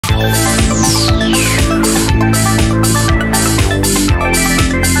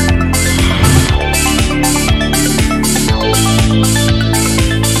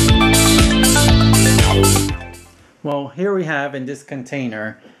Well, here we have in this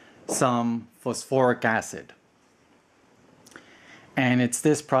container some phosphoric acid. And it's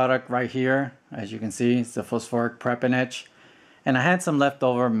this product right here. As you can see, it's the phosphoric prep and etch. And I had some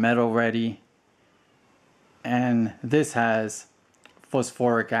leftover metal ready. And this has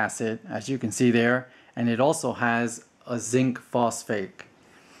phosphoric acid, as you can see there. And it also has a zinc phosphate.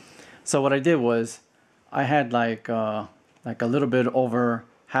 So what I did was, I had like a little bit over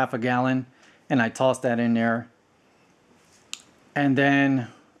half a gallon. And I tossed that in there. And then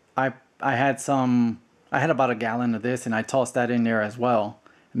I had about a gallon of this, and I tossed that in there as well.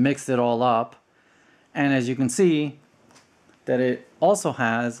 Mixed it all up. And as you can see, that it also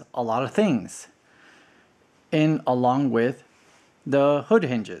has a lot of things in along with the hood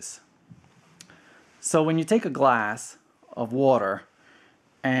hinges. So when you take a glass of water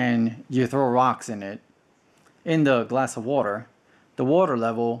and you throw rocks in it, in the glass of water, the water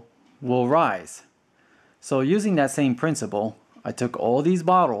level will rise. So using that same principle, I took all these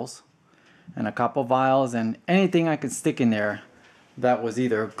bottles and a couple vials and anything I could stick in there that was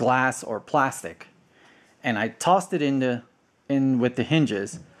either glass or plastic, and I tossed it in with the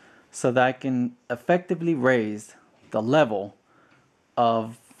hinges so that I can effectively raise the level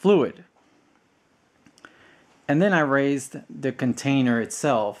of fluid. And then I raised the container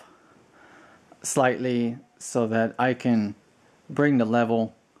itself slightly so that I can bring the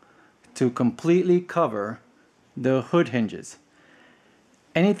level to completely cover the hood hinges.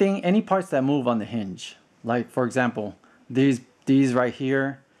 Any parts that move on the hinge, like for example these right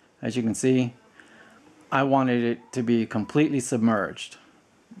here, as you can see, I wanted it to be completely submerged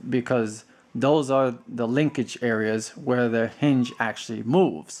because those are the linkage areas where the hinge actually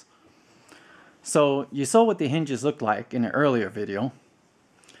moves. So you saw what the hinges looked like in an earlier video,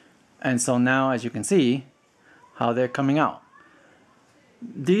 and so now as you can see how they're coming out.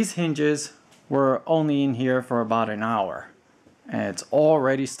 These hinges were only in here for about an hour. And it's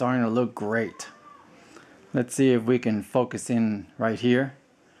already starting to look great. Let's see if we can focus in right here.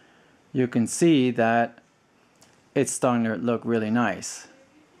 You can see that it's starting to look really nice.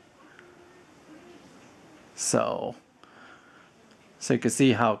 So you can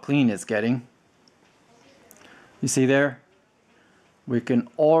see how clean it's getting. You see there? We can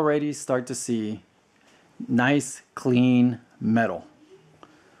already start to see nice, clean metal.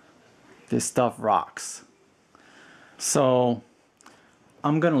 This stuff rocks. So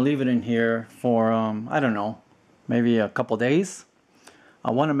I'm gonna leave it in here for I don't know, maybe a couple days.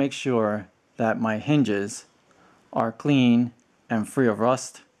 I want to make sure that my hinges are clean and free of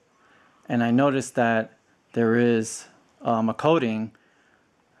rust. And I noticed that there is a coating,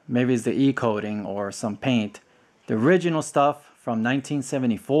 maybe it's the E coating or some paint, the original stuff from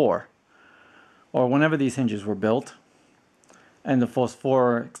 1974 or whenever these hinges were built, and the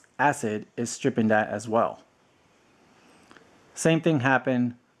phosphoric acid is stripping that as well. Same thing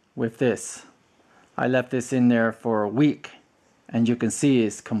happened with this. I left this in there for a week, and you can see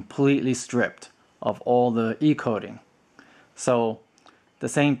it's completely stripped of all the E-coating. So the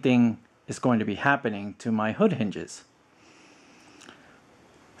same thing is going to be happening to my hood hinges.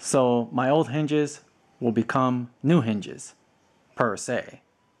 So my old hinges will become new hinges, per se.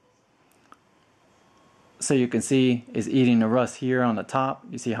 So you can see it's eating the rust here on the top.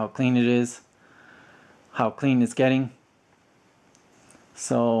 You see how clean it is, how clean it's getting.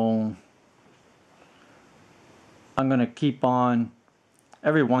 So I'm going to keep on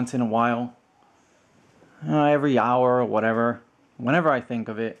every once in a while, every hour or whatever, whenever I think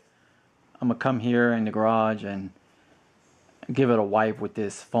of it, I'm going to come here in the garage and give it a wipe with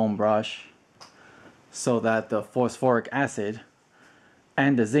this foam brush so that the phosphoric acid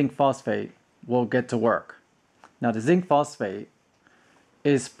and the zinc phosphate will get to work. Now the zinc phosphate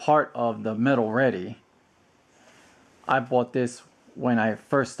is part of the metal ready. I bought this when I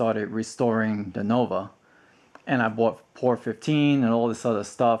first started restoring the Nova, and I bought Pore 15 and all this other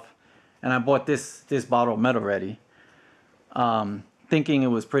stuff, and I bought this bottle of metal ready, thinking it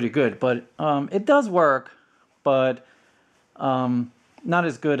was pretty good, but it does work, but not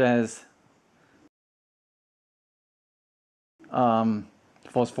as good as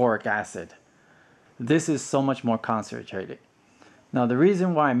phosphoric acid. This is so much more concentrated. Now the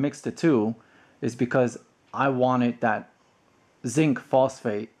reason why I mixed the two is because I wanted that zinc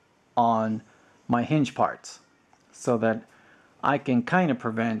phosphate on my hinge parts so that I can kind of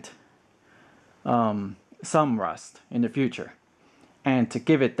prevent some rust in the future, and to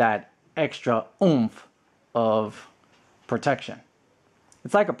give it that extra oomph of protection.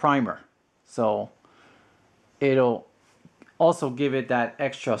 It's like a primer. So it'll also give it that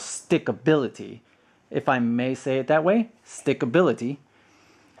extra stickability, if I may say it that way, stickability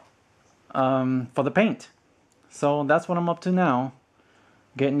for the paint. So that's what I'm up to now,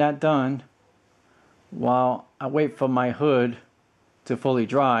 getting that done while I wait for my hood to fully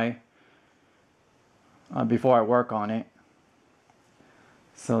dry before I work on it.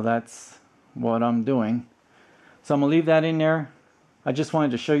 So that's what I'm doing. So I'm gonna leave that in there. I just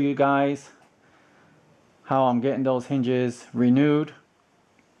wanted to show you guys how I'm getting those hinges renewed.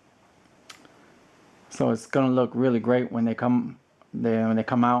 So it's gonna look really great when they come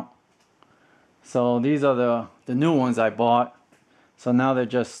out. So these are the new ones I bought. So now they're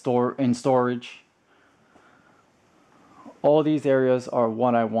just in storage. All these areas are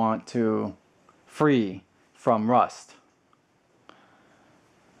what I want to free from rust.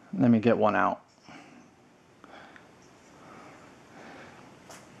 Let me get one out.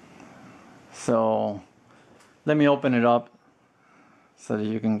 So let me open it up so that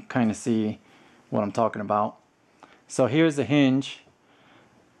you can kind of see what I'm talking about. So here's the hinge,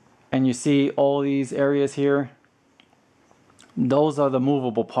 and you see all these areas here. Those are the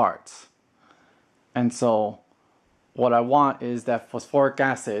movable parts. And so what I want is that phosphoric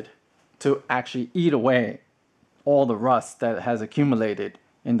acid to actually eat away all the rust that has accumulated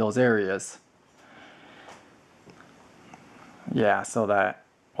in those areas. Yeah, so that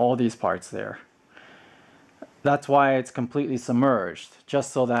all these parts there. That's why it's completely submerged,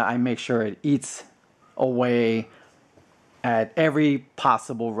 just so that I make sure it eats away at every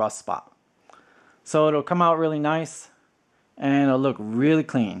possible rust spot. So it'll come out really nice and it'll look really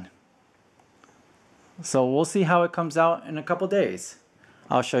clean. So we'll see how it comes out in a couple days.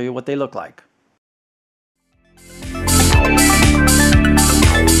 I'll show you what they look like.